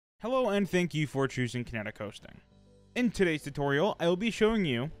Hello and thank you for choosing Kinetic hosting. In today's tutorial, I will be showing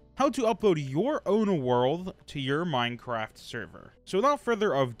you how to upload your own world to your Minecraft server. So without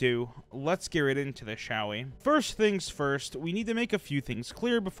further ado, let's get right into this, shall we? First things first, we need to make a few things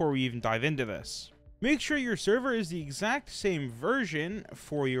clear before we even dive into this. Make sure your server is the exact same version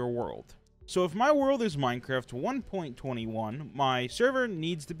for your world. So if my world is Minecraft 1.21, my server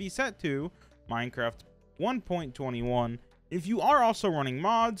needs to be set to Minecraft 1.21. If you are also running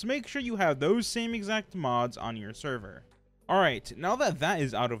mods, make sure you have those same exact mods on your server. Alright, now that that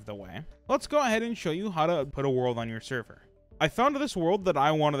is out of the way, let's go ahead and show you how to put a world on your server. I found this world that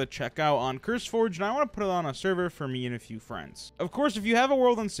I wanted to check out on CurseForge, and I want to put it on a server for me and a few friends. Of course, if you have a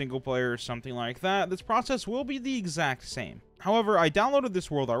world on single player or something like that, this process will be the exact same. However, I downloaded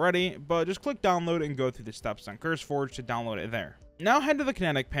this world already, but just click download and go through the steps on CurseForge to download it there. Now head to the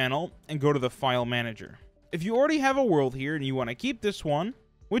Kinetic panel and go to the file manager. If you already have a world here and you want to keep this one,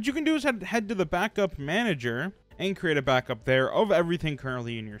 what you can do is head to the backup manager and create a backup there of everything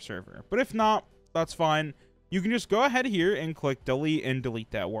currently in your server. But if not, that's fine. You can just go ahead here and click delete and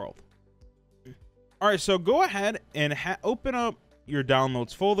delete that world. Alright, so go ahead and open up your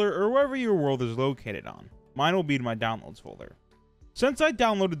downloads folder or wherever your world is located on. Mine will be in my downloads folder. Since I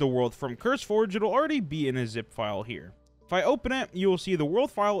downloaded the world from CurseForge, it'll already be in a zip file here. If I open it, you will see the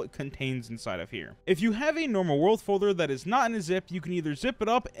world file it contains inside of here. If you have a normal world folder that is not in a zip, you can either zip it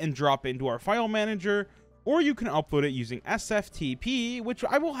up and drop it into our file manager, or you can upload it using SFTP, which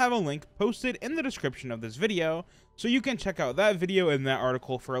I will have a link posted in the description of this video, so you can check out that video and that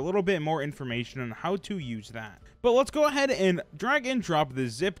article for a little bit more information on how to use that. But let's go ahead and drag and drop the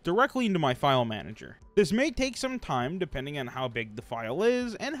zip directly into my file manager. This may take some time depending on how big the file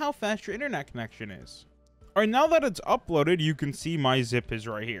is and how fast your internet connection is. Alright, now that it's uploaded, you can see my zip is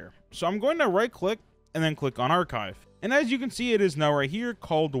right here. So I'm going to right click and then click on archive. And as you can see, it is now right here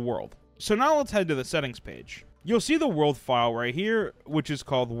called world. So now let's head to the settings page. You'll see the world file right here, which is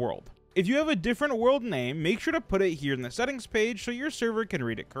called world. If you have a different world name, make sure to put it here in the settings page so your server can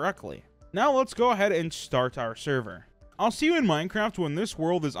read it correctly. Now let's go ahead and start our server. I'll see you in Minecraft when this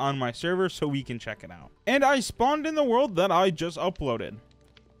world is on my server so we can check it out. And I spawned in the world that I just uploaded.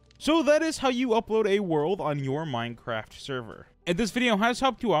 So that is how you upload a world on your Minecraft server. If this video has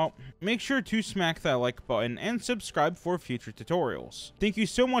helped you out, make sure to smack that like button and subscribe for future tutorials. Thank you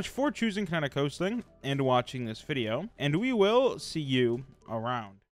so much for choosing Kinetic hosting and watching this video, and we will see you around.